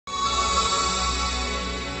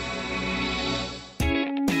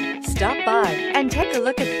Stop by and take a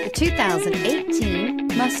look at the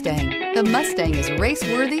 2018 Mustang. The Mustang is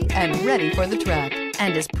race-worthy and ready for the track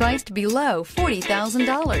and is priced below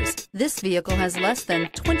 $40,000. This vehicle has less than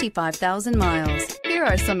 25,000 miles. Here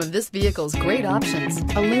are some of this vehicle's great options: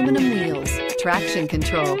 aluminum wheels, traction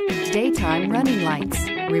control, daytime running lights,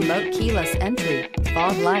 remote keyless entry,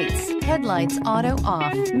 fog lights, headlights auto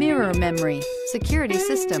off, mirror memory, security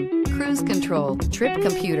system, cruise control, trip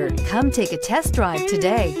computer. Come take a test drive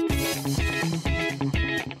today.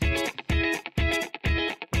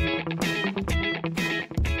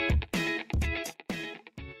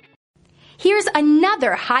 Here's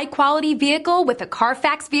another high-quality vehicle with a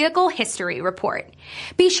Carfax Vehicle History Report.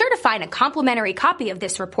 Be sure to find a complimentary copy of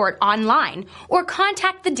this report online or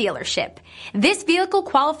contact the dealership. This vehicle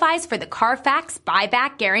qualifies for the Carfax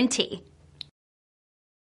Buyback Guarantee.